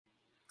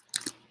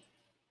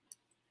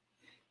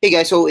Hey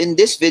guys, so in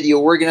this video,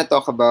 we're going to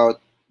talk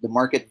about the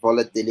market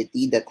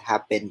volatility that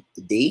happened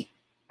today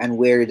and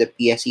where the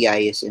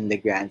PSEi is in the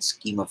grand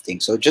scheme of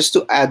things. So just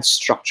to add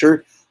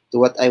structure to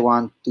what I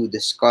want to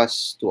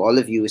discuss to all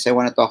of you is I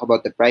want to talk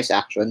about the price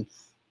action,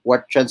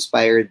 what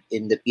transpired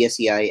in the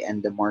PSEi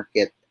and the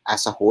market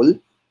as a whole.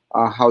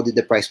 How did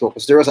the price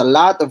focus? There was a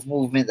lot of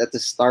movement at the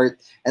start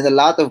and a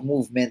lot of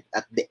movement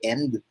at the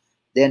end.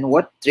 Then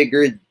what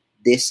triggered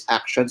this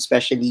action,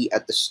 especially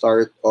at the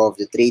start of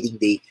the trading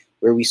day,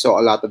 where we saw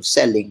a lot of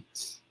selling.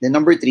 Then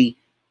number three,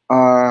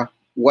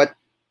 what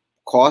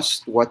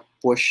caused, what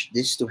pushed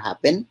this to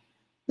happen?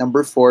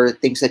 Number four,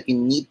 things that you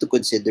need to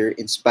consider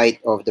in spite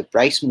of the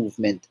price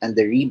movement and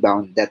the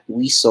rebound that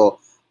we saw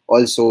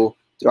also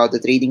throughout the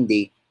trading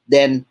day.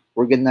 Then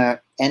we're gonna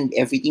end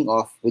everything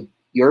off with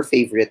your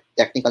favorite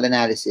technical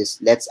analysis.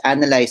 Let's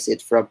analyze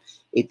it from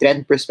a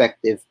trend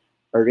perspective,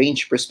 a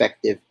range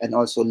perspective, and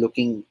also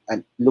looking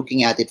at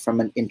it from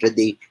an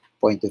intraday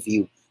point of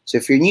view. So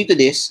if you're new to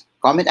this,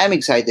 comment I'm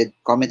excited,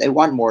 comment I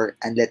want more,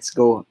 and let's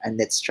go and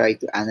let's try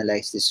to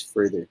analyze this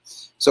further.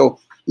 So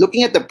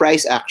looking at the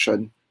price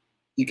action,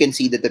 you can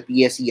see that the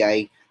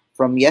PSEi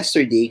from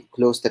yesterday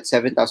closed at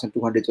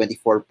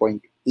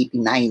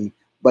 7,224.89,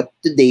 but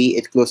today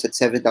it closed at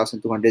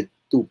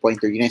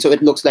 7,202.39. So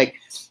it looks like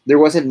there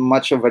wasn't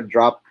much of a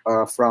drop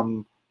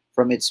from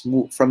its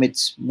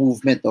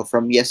movement, or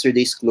from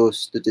yesterday's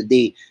close to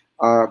today,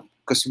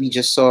 because we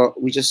just saw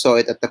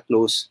it at the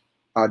close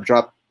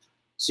drop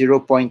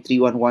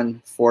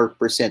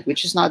 0.3114%,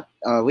 which is not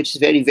which is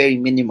very, very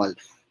minimal.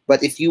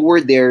 But if you were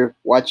there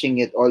watching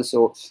it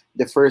also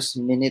the first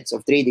minutes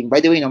of trading, by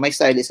the way, my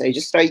style is I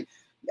just try,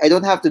 I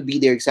don't have to be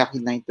there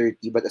exactly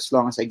 9:30, but as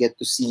long as I get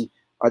to see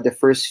the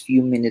first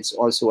few minutes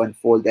also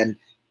unfold. And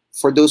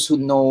for those who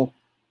know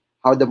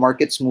how the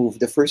markets move,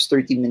 the first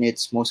 30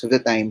 minutes most of the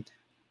time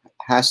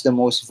has the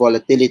most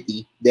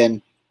volatility.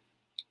 Then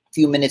a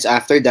few minutes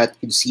after that,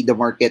 you see the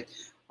market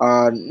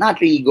not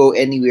really go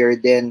anywhere.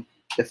 Then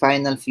the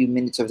final few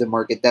minutes of the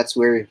market, that's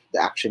where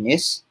the action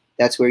is.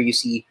 That's where you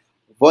see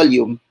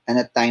volume and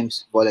at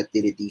times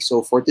volatility.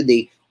 So for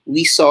today,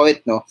 we saw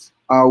it,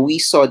 we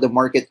saw the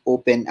market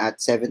open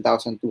at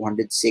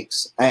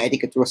 7,206. I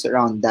think it was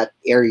around that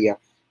area.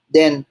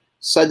 Then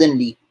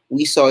suddenly,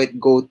 we saw it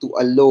go to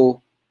a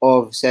low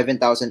of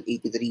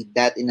 7,083,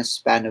 that in a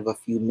span of a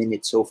few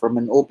minutes. So from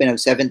an open of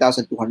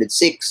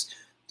 7,206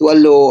 to a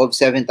low of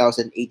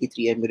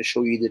 7,083, I'm going to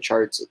show you the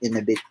charts in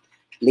a bit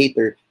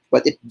later.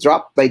 But it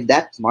dropped by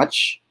that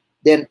much,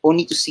 then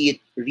only to see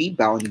it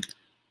rebound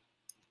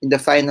in the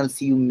final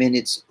few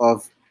minutes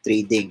of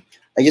trading.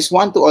 I just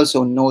want to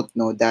also note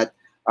that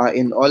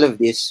in all of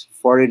this,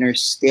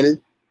 foreigners still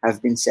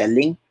have been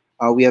selling.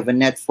 We have a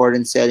net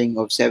foreign selling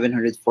of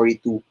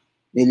 742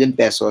 million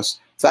pesos.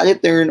 Value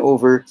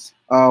turnover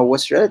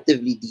was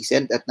relatively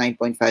decent at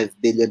 9.5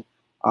 billion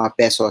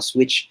pesos,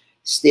 which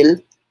still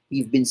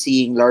we've been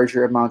seeing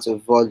larger amounts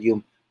of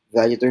volume,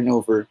 value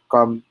turnover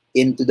come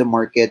into the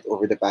market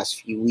over the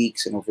past few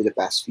weeks and over the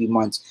past few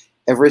months,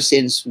 ever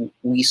since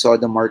we saw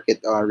the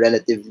market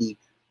relatively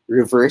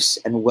reverse,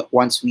 and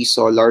once we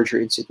saw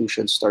larger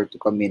institutions start to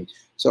come in.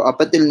 So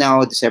up until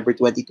now, December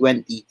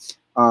 2020,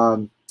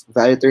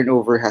 value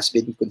turnover has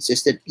been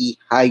consistently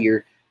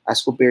higher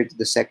as compared to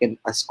the second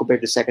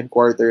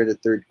quarter and the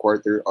third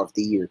quarter of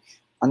the year.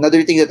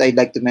 Another thing that I'd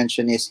like to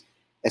mention is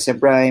SM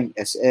Prime,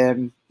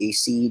 SM,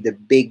 AC, the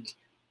big,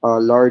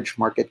 large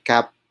market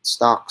cap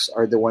stocks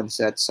are the ones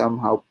that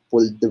somehow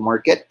pulled the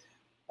market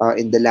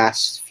in the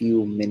last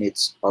few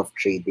minutes of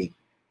trading.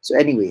 So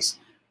anyways,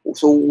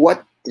 so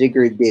what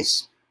triggered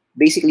this?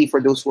 Basically, for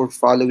those who are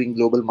following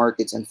global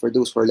markets and for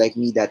those who are like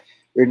me, that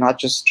you're not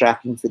just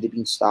tracking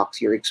Philippine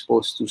stocks, you're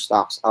exposed to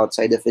stocks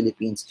outside the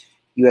Philippines,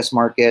 US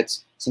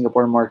markets,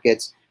 Singapore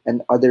markets,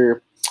 and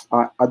other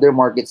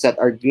markets that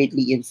are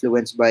greatly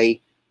influenced by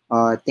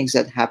things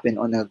that happen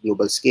on a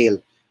global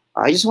scale.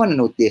 I just want to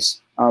note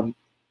this.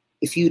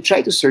 If you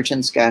try to search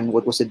and scan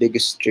what was the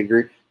biggest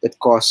trigger that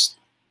caused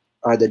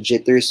the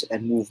jitters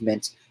and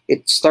movements,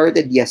 it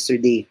started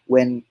yesterday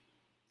when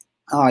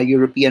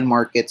European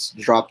markets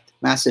dropped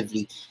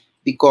massively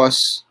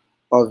because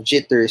of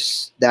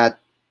jitters that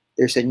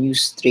there's a new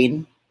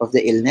strain of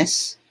the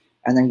illness.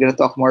 And I'm going to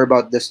talk more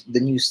about the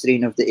new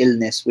strain of the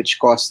illness, which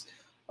caused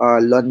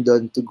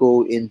London to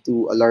go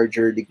into a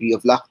larger degree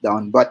of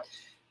lockdown. But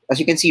as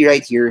you can see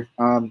right here,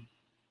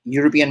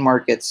 European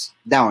markets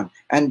down.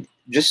 And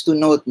just to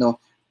note,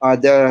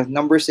 the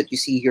numbers that you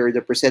see here,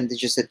 the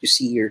percentages that you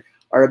see here,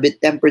 are a bit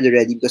tempered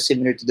already, because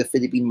similar to the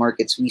Philippine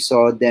markets, we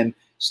saw them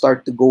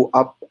start to go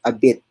up a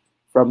bit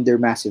from their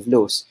massive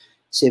lows.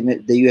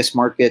 The US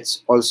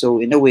markets also,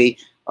 in a way,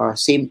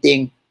 same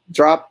thing,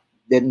 dropped,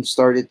 then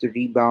started to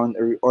rebound,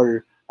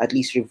 or at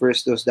least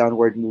reverse those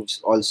downward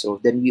moves also.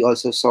 Then we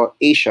also saw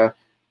Asia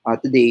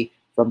today,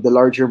 from the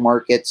larger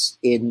markets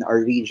in our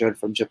region,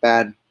 from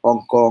Japan,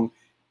 Hong Kong,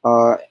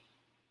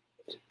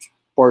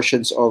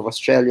 portions of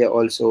Australia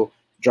also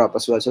drop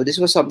as well. So this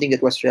was something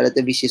that was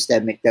relatively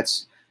systemic. That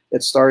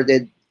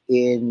started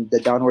in the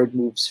downward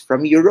moves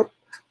from Europe,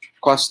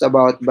 caused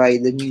about by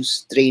the new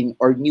strain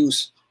or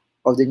news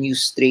of the new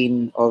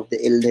strain of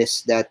the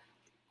illness that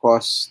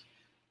caused,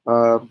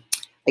 I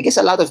guess,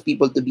 a lot of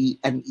people to be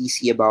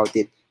uneasy about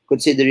it,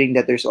 considering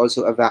that there's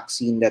also a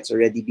vaccine that's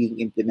already being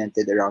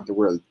implemented around the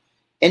world.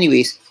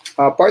 Anyways,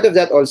 part of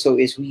that also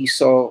is we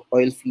saw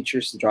oil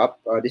futures drop.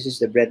 This is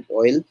the Brent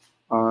oil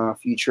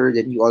future.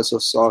 Then you also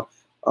saw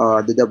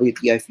the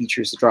WTI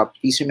futures drop.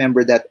 Please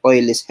remember that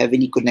oil is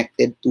heavily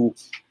connected to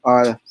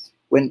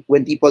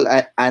when people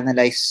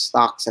analyze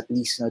stocks, at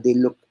least they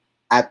look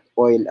at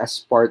oil as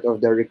part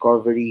of the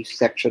recovery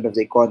section of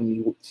the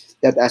economy.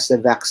 That as the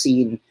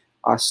vaccine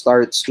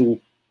starts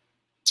to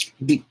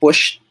be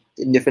pushed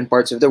in different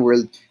parts of the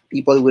world,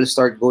 people will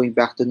start going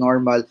back to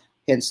normal.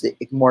 Hence, the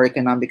more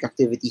economic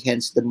activity.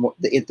 Hence,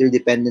 the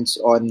interdependence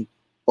on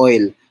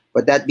oil.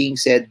 But that being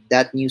said,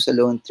 that news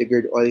alone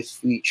triggered oil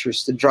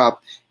futures to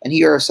drop. And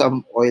here are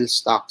some oil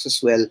stocks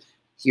as well.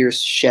 Here's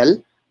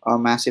Shell,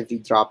 massively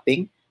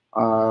dropping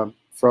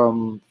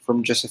from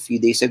just a few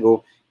days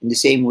ago. In the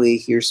same way,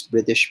 here's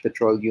British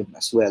Petroleum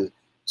as well.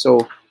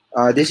 So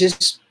this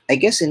is, I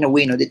guess, in a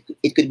way,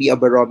 it could be a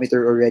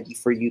barometer already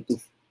for you to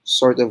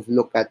sort of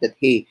look at that.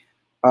 Hey,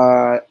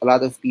 a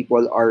lot of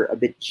people are a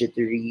bit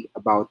jittery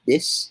about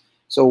this.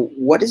 So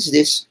what is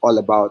this all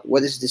about?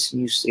 What is this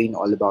new strain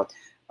all about?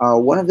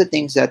 One of the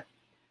things that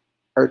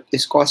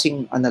is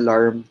causing an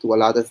alarm to a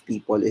lot of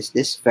people is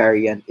this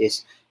variant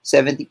is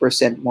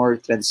 70% more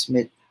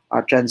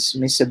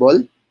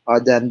transmissible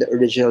than the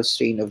original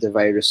strain of the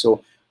virus.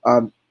 So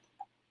I'm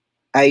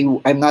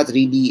not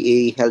really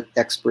a health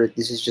expert.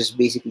 This is just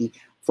basically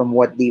from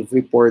what they've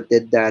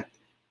reported, that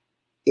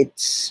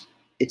it's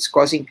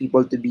causing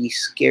people to be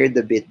scared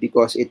a bit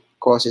because it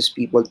causes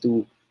people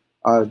to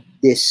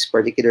this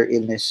particular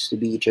illness to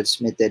be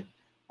transmitted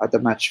at a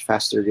much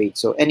faster rate.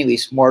 So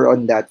anyways, more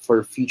on that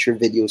for future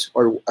videos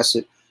or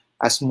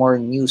as more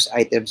news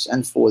items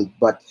unfold.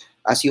 But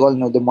as you all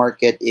know, the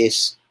market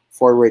is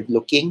forward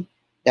looking,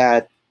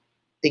 that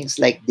things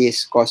like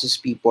this causes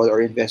people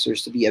or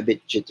investors to be a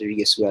bit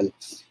jittery as well.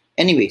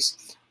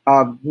 Anyways,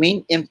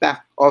 main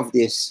impact of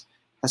this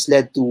has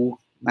led to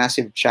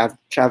massive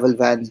travel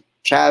bans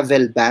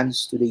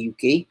to the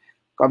UK,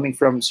 coming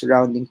from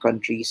surrounding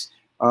countries,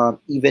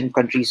 even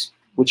countries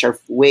which are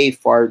way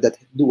far that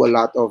do a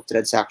lot of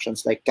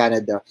transactions like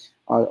Canada,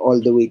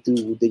 all the way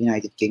to the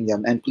United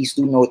Kingdom. And please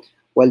do note,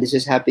 while this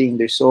is happening,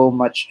 there's so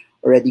much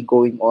already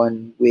going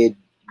on with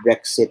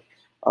Brexit,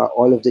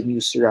 all of the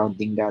news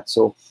surrounding that.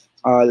 So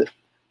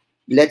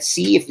let's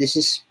see if this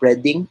is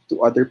spreading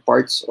to other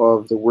parts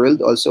of the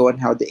world also, and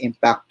how the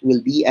impact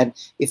will be, and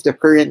if the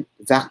current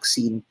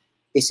vaccine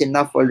is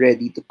enough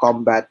already to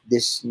combat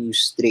this new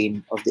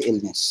strain of the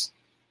illness.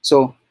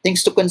 So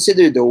things to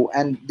consider though,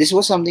 and this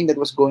was something that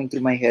was going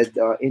through my head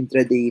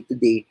intraday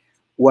today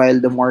while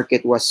the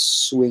market was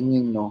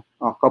swinging.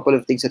 A couple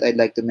of things that I'd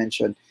like to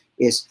mention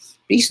is,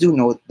 please do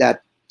note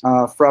that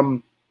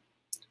from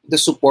the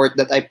support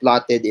that I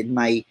plotted in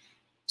my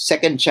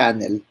second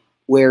channel,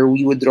 where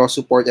we would draw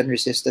support and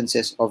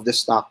resistances of the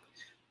stock,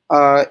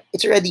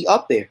 it's already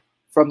up there.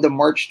 From the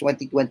March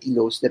 2020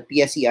 lows, the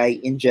PSEi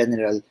in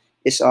general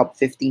is up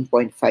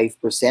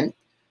 15.5%.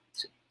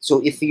 So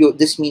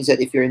this means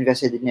that if you're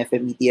invested in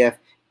FMETF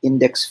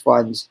index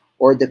funds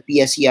or the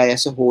PSEi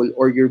as a whole,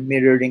 or you're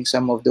mirroring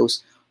some of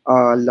those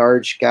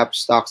large cap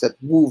stocks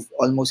that move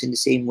almost in the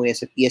same way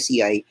as a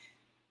PSEi,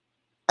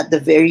 at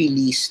the very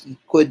least, you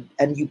could,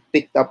 and you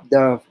picked up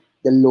the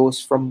lows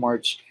from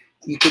March,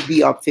 you could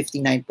be up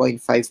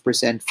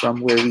 59.5% from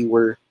where we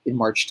were in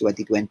March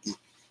 2020.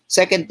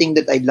 Second thing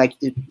that I'd like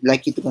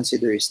you to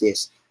consider is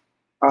this.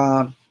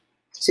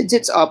 Since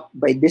it's up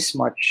by this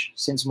much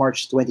since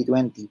March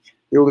 2020,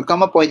 there will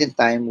come a point in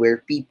time where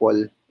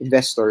people,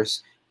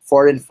 investors,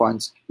 foreign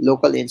funds,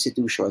 local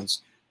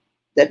institutions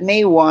that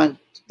may want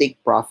to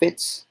take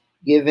profits,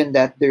 given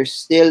that there's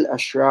still a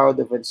shroud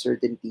of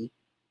uncertainty,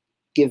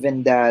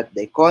 given that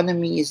the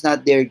economy is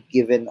not there,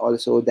 given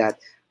also that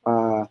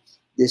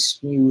this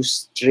new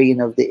strain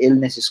of the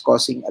illness is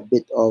causing a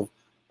bit of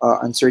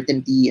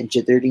uncertainty and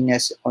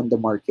jitteriness on the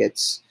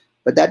markets.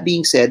 But that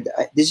being said,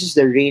 this is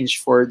the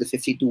range for the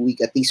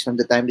 52-week, at least from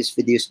the time this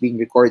video is being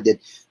recorded.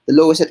 The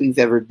lowest that we've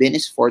ever been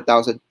is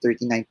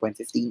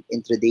 4,039.15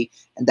 intraday,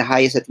 and the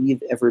highest that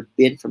we've ever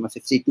been from a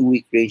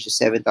 52-week range is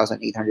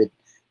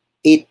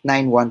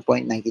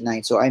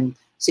 7,891.99. So I'm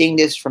saying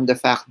this from the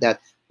fact that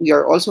we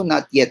are also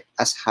not yet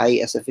as high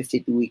as a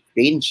 52-week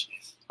range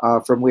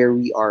from where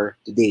we are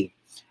today.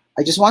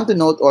 I just want to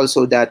note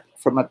also that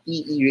from a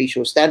PE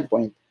ratio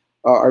standpoint,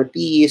 our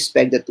PE is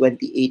pegged at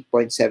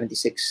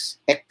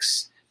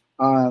 28.76x,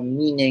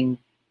 meaning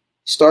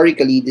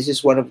historically this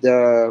is one of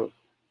the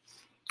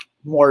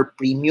more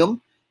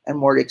premium and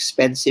more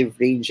expensive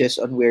ranges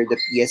on where the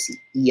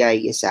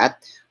PSEi is at.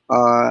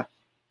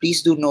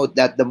 Please do note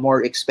that the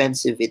more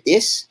expensive it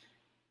is,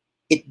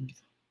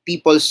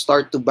 people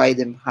start to buy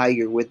them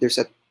higher when there's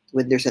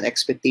an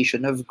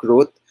expectation of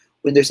growth,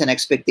 when there's an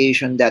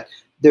expectation that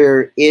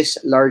there is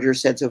larger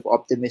sense of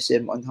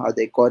optimism on how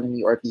the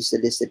economy, or at least the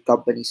listed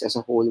companies as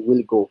a whole,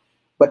 will go.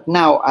 But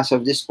now, as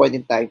of this point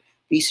in time,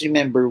 please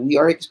remember, we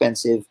are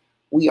expensive,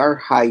 we are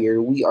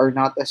higher, we are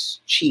not as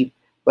cheap,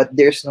 but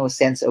there's no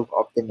sense of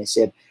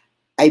optimism.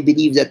 I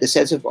believe that the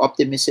sense of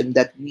optimism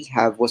that we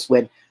have was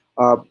when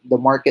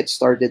the market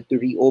started to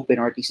reopen,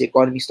 or at least the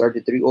economy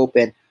started to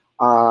reopen.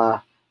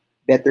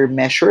 Better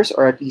measures,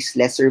 or at least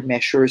lesser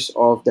measures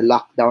of the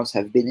lockdowns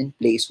have been in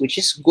place, which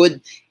is good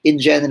in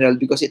general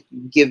because it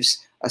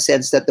gives a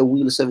sense that the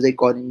wheels of the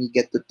economy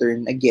get to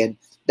turn again.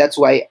 That's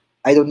why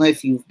I don't know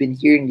if you've been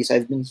hearing this.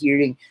 I've been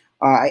hearing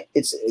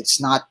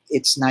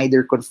it's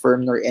neither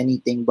confirmed nor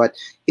anything. But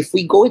if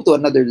we go into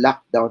another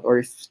lockdown, or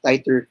if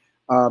tighter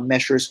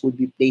measures would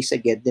be placed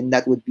again, then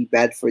that would be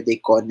bad for the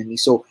economy.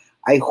 So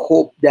I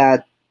hope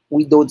that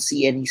we don't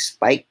see any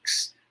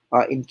spikes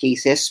in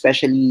cases,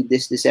 especially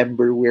this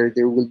December, where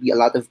there will be a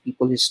lot of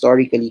people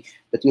historically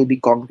that will be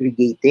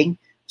congregating.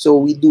 So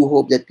we do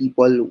hope that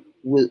people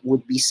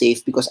would be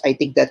safe, because I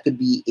think that could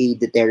be a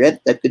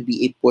deterrent, that could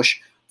be a push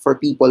for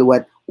people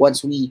when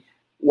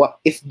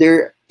if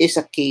there is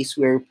a case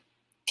where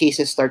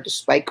cases start to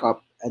spike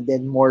up, and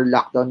then more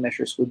lockdown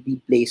measures would be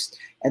placed,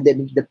 and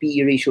then the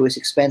PE ratio is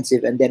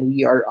expensive, and then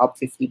we are up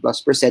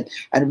 50+%,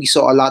 and we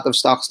saw a lot of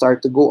stocks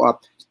start to go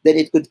up, then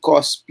it could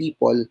cause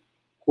people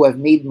who have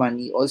made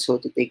money also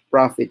to take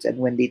profits. And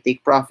when they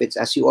take profits,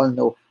 as you all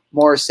know,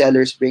 more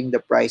sellers bring the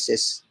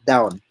prices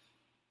down,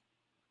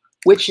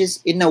 which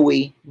is in a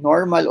way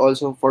normal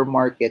also for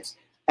markets.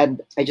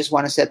 And I just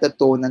want to set the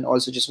tone, and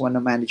also just want to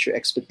manage your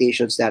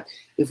expectations that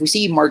if we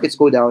see markets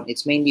go down,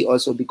 it's mainly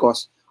also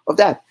because of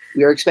that.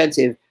 We are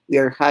expensive, we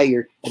are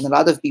higher, and a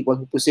lot of people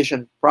who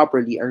position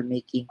properly are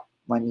making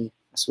money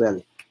as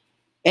well.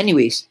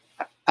 Anyways,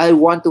 I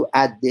want to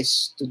add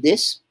this to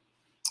this,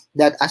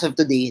 that as of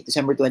today,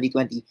 December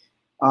 2020,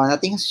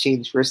 nothing has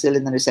changed. We're still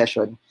in a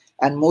recession.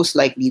 And most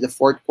likely the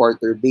fourth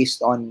quarter,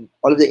 based on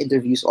all of the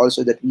interviews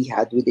also that we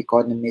had with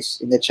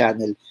economists in the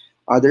channel,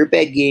 they're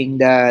begging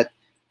that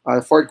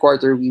fourth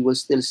quarter, we will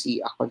still see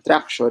a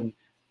contraction.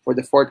 For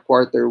the fourth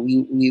quarter,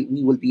 we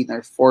will be in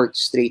our fourth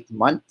straight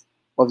month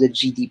of the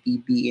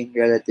GDP being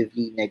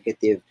relatively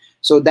negative.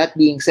 So that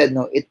being said,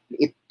 no, it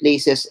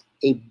places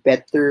a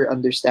better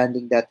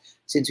understanding that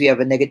since we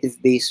have a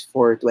negative base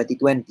for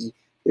 2020,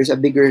 there's a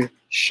bigger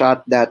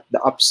shot that the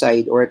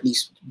upside, or at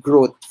least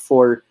growth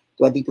for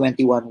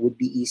 2021, would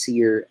be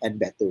easier and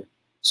better.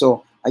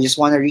 So I just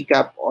want to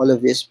recap all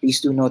of this. Please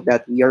do note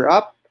that we are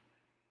up.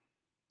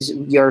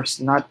 We are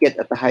not yet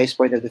at the highest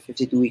point of the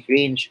 52-week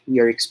range. We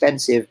are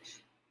expensive,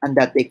 and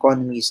that the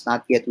economy is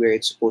not yet where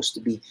it's supposed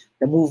to be.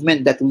 The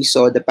movement that we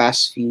saw the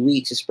past few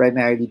weeks is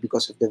primarily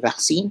because of the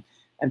vaccine,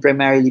 and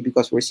primarily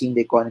because we're seeing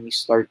the economy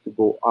start to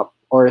go up,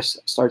 or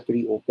start to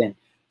reopen.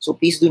 So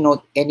please do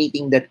note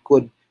anything that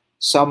could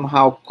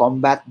somehow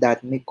combat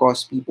that may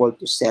cause people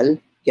to sell,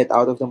 get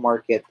out of the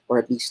market, or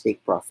at least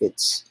take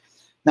profits.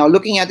 Now,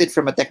 looking at it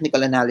from a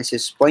technical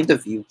analysis point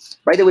of view,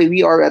 by the way,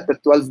 we are at the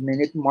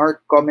 12-minute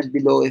mark. Comment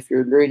below if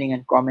you're learning,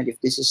 and comment if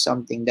this is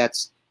something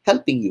that's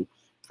helping you.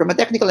 From a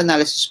technical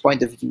analysis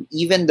point of view,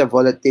 even the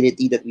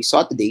volatility that we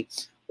saw today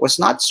was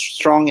not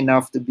strong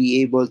enough to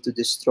be able to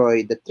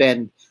destroy the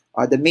trend.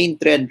 The main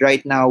trend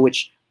right now,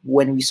 which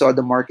when we saw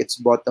the market's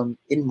bottom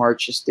in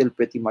March, is still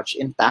pretty much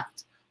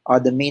intact.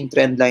 The main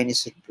trend line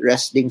is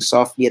resting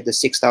softly at the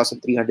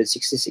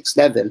 6,366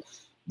 level.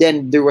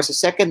 Then there was a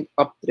second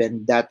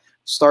uptrend that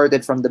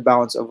started from the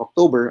bounce of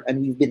October,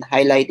 and we've been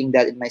highlighting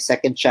that in my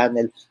second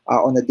channel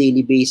on a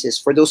daily basis.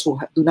 For those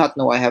who do not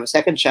know, I have a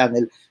second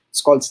channel.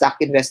 It's called Stock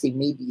Investing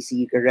Made Easy.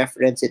 You can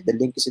reference it. The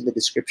link is in the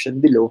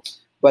description below.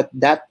 But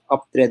that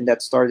uptrend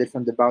that started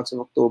from the bounce of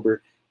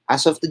October,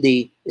 as of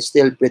today, is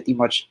still pretty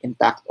much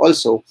intact.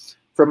 Also,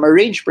 from a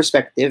range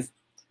perspective,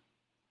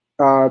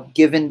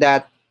 given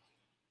that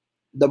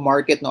the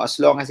market, no, as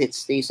long as it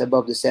stays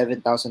above the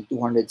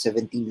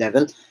 7,217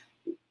 level,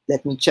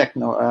 let me check,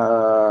 no,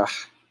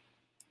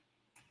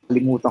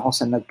 kalimutan ko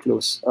sa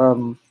nag-close.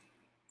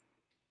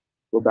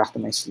 Go back to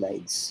my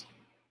slides.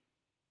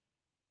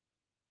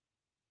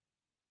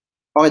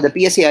 Okay, the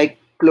PSEi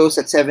closed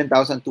at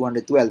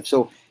 7,212.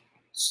 So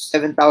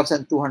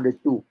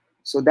 7,202.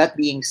 So that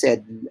being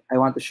said, I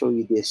want to show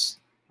you this.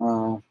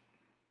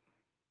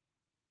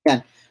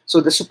 Yeah. So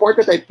the support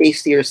that I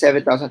placed here is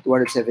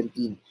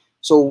 7,217.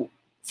 So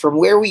from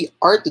where we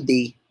are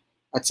today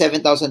at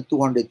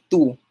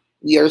 7,202,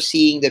 we are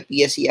seeing the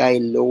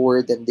PSEi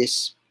lower than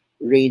this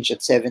range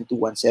at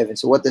 7,217.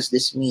 So what does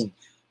this mean?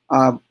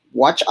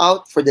 Watch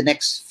out for the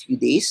next few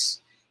days.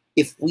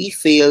 If we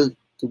fail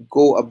to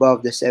go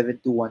above the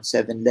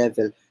 7,217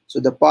 level, so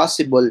the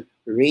possible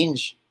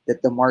range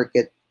that the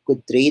market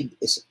could trade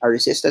is a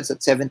resistance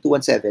at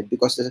 7,217,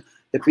 because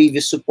the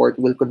previous support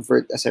will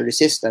convert as a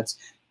resistance,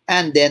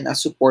 and then a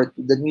support,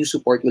 the new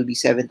support will be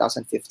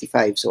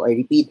 7,055. So I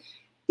repeat,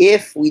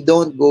 if we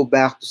don't go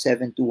back to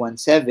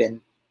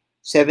 7,217,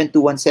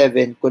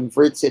 7,217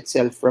 converts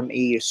itself from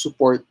a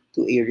support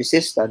to a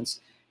resistance,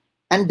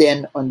 and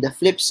then on the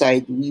flip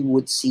side, we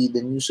would see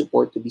the new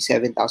support to be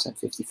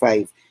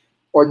 7,055.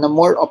 On a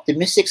more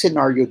optimistic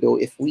scenario, though,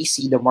 if we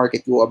see the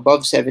market go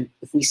above 7,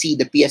 if we see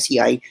the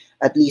PSEi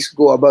at least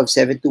go above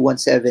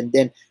 7217,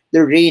 then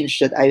the range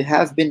that I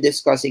have been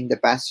discussing the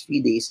past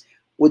few days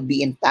would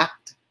be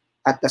intact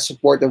at the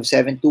support of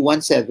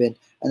 7217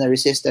 and a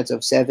resistance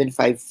of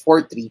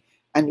 7543,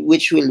 and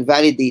which will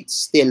validate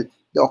still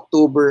the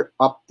October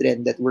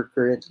uptrend that we're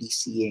currently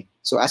seeing.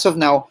 So as of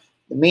now,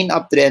 the main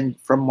uptrend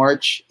from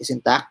March is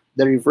intact.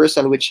 The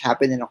reversal which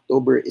happened in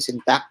October is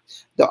intact.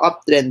 The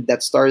uptrend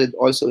that started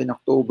also in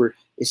October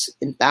is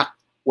intact.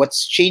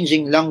 What's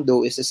changing lang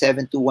though is the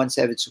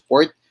 7217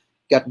 support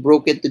got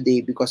broken today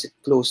because it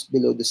closed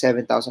below the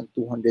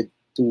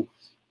 7,202.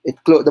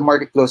 The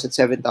market closed at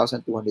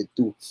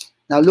 7,202.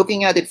 Now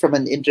looking at it from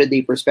an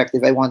intraday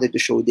perspective, I wanted to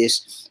show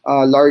this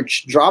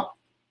large drop,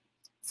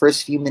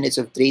 first few minutes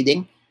of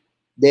trading.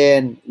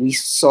 Then we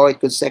saw it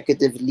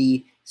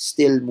consecutively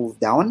still move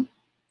down.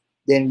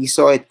 Then we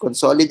saw it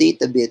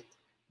consolidate a bit.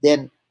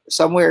 Then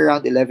somewhere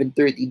around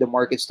 11:30, the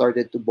market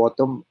started to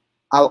bottom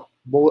out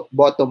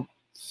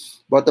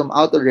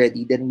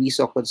already. Then we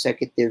saw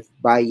consecutive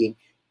buying,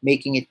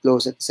 making it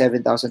close at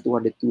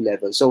 7,202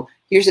 level. So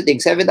here's the thing: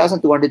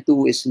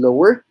 7,202 is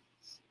lower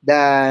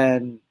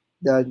than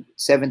the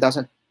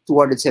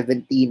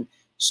 7,217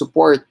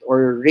 support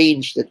or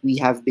range that we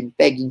have been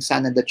pegging.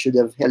 Sana that should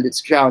have held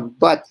its ground,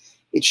 but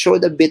it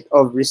showed a bit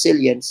of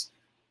resilience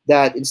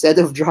that instead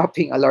of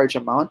dropping a large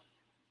amount,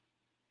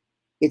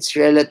 it's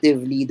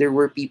relatively, there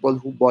were people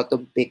who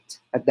bottom picked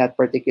at that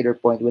particular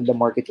point when the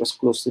market was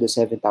close to the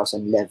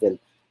 7,000 level.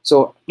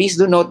 So please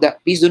do note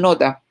that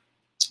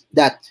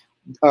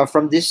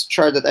from this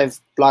chart that I've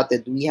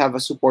plotted, we have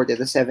a support at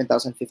the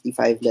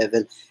 7,055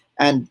 level,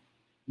 and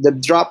the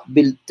drop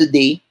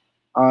today,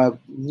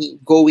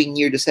 going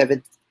near the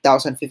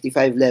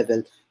 7,055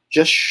 level,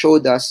 just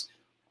showed us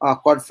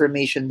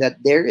confirmation that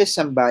there is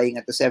some buying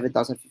at the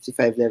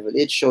 7,055 level.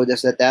 It showed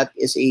us that that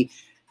is a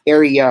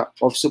area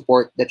of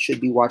support that should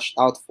be watched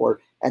out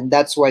for, and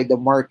that's why the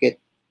market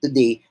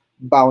today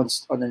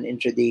bounced on an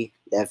intraday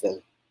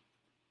level.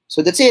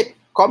 So that's it.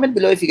 Comment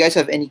below if you guys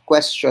have any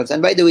questions.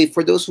 And by the way,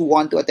 for those who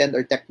want to attend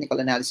our technical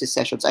analysis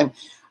sessions, I'm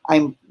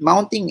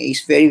mounting a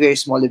very, very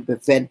small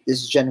event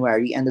this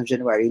January, end of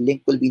January.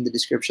 Link will be in the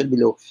description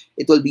below.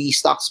 It will be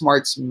Stock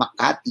Smarts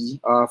Makati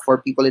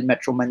for people in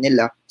Metro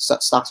Manila.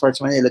 Stock Smarts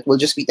Manila. It will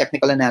just be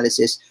technical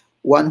analysis,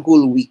 one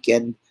whole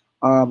weekend,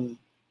 4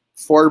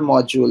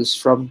 modules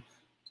from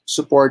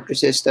support,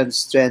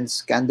 resistance,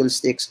 trends,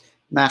 candlesticks,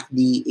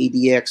 MACD,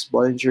 ADX,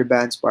 Bollinger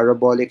Bands,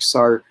 parabolic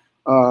SAR,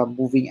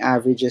 moving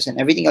averages, and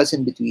everything else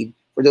in between.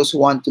 For those who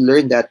want to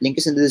learn that, link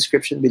is in the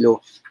description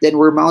below. Then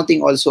we're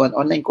mounting also an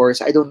online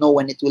course. I don't know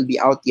when it will be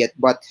out yet,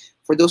 but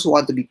for those who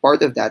want to be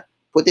part of that,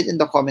 put it in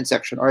the comment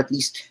section or at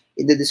least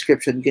in the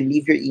description. You can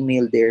leave your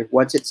email there.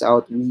 Once it's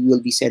out, we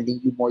will be sending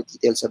you more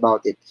details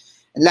about it.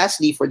 And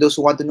lastly, for those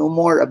who want to know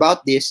more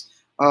about this,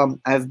 I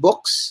have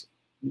books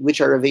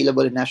which are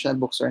available in National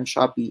Bookstore and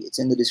Shopee. It's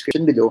in the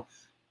description below.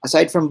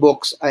 Aside from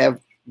books, I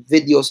have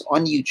videos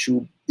on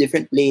YouTube,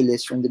 different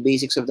playlists from the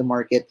basics of the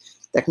market,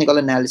 technical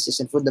analysis,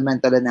 and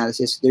fundamental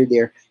analysis. They're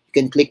there. You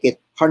can click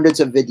it. Hundreds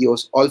of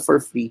videos, all for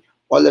free,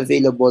 all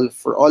available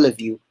for all of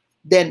you.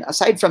 Then,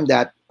 aside from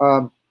that,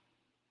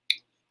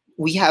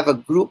 we have a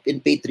group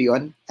in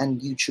Patreon and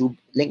YouTube.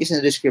 Link is in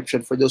the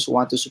description for those who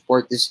want to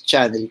support this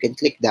channel. You can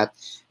click that.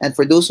 And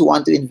for those who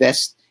want to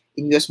invest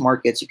in US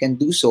markets, you can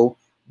do so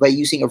by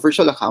using a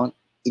virtual account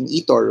in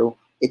eToro.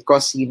 It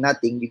costs you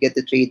nothing. You get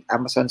to trade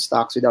Amazon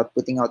stocks without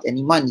putting out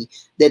any money.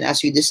 Then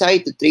as you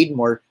decide to trade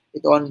more,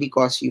 it only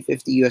costs you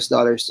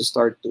 $50 to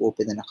start to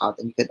open an account.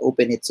 And you can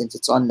open it, since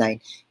it's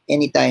online,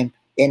 anytime,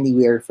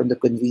 anywhere from the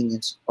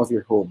convenience of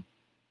your home.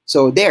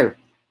 So there.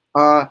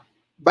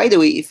 By the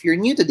way, if you're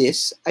new to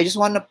this, I just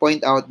want to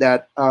point out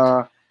that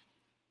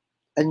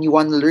and you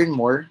want to learn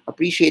more,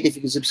 appreciate if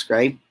you can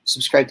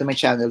subscribe to my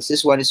channels.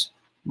 This one is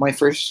my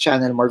first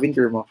channel, Marvin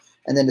Gurmo.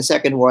 And then the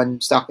second one,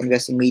 Stock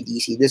Investing Made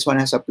Easy. This one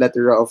has a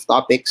plethora of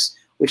topics,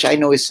 which I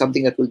know is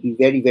something that will be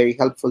very, very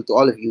helpful to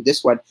all of you.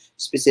 This one,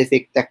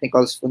 specific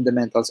technicals,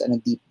 fundamentals, and a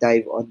deep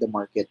dive on the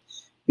market.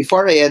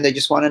 Before I end, I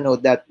just want to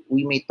note that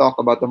we may talk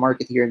about the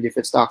market here in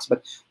different stocks,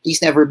 but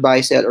please never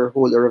buy, sell, or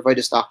hold or avoid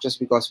a stock just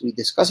because we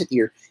discuss it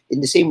here.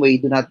 In the same way,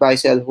 do not buy,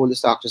 sell, hold a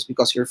stock just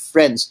because your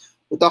friends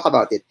will talk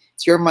about it.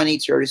 It's your money,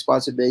 it's your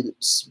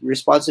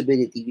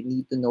responsibility. You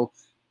need to know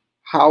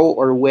how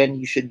or when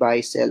you should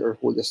buy, sell, or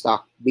hold a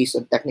stock based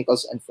on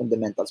technicals and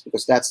fundamentals,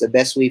 because that's the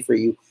best way for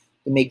you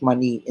to make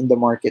money in the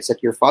markets,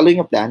 that you're following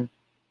a plan,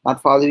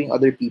 not following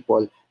other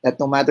people, that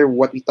no matter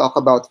what we talk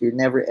about, you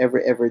never,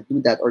 ever, ever do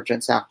that or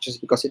transact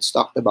just because it's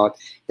talked about.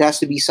 It has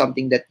to be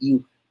something that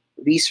you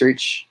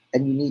research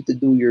and you need to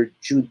do your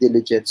due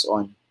diligence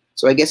on.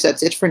 So I guess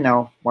that's it for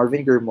now.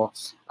 Marvin Gurmo.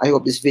 I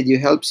hope this video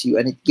helps you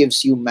and it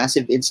gives you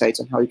massive insights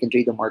on how you can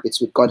trade the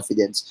markets with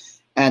confidence.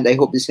 And I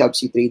hope this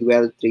helps you trade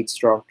well, trade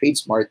strong, trade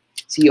smart.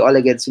 See you all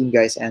again soon,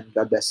 guys, and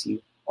God bless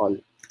you all.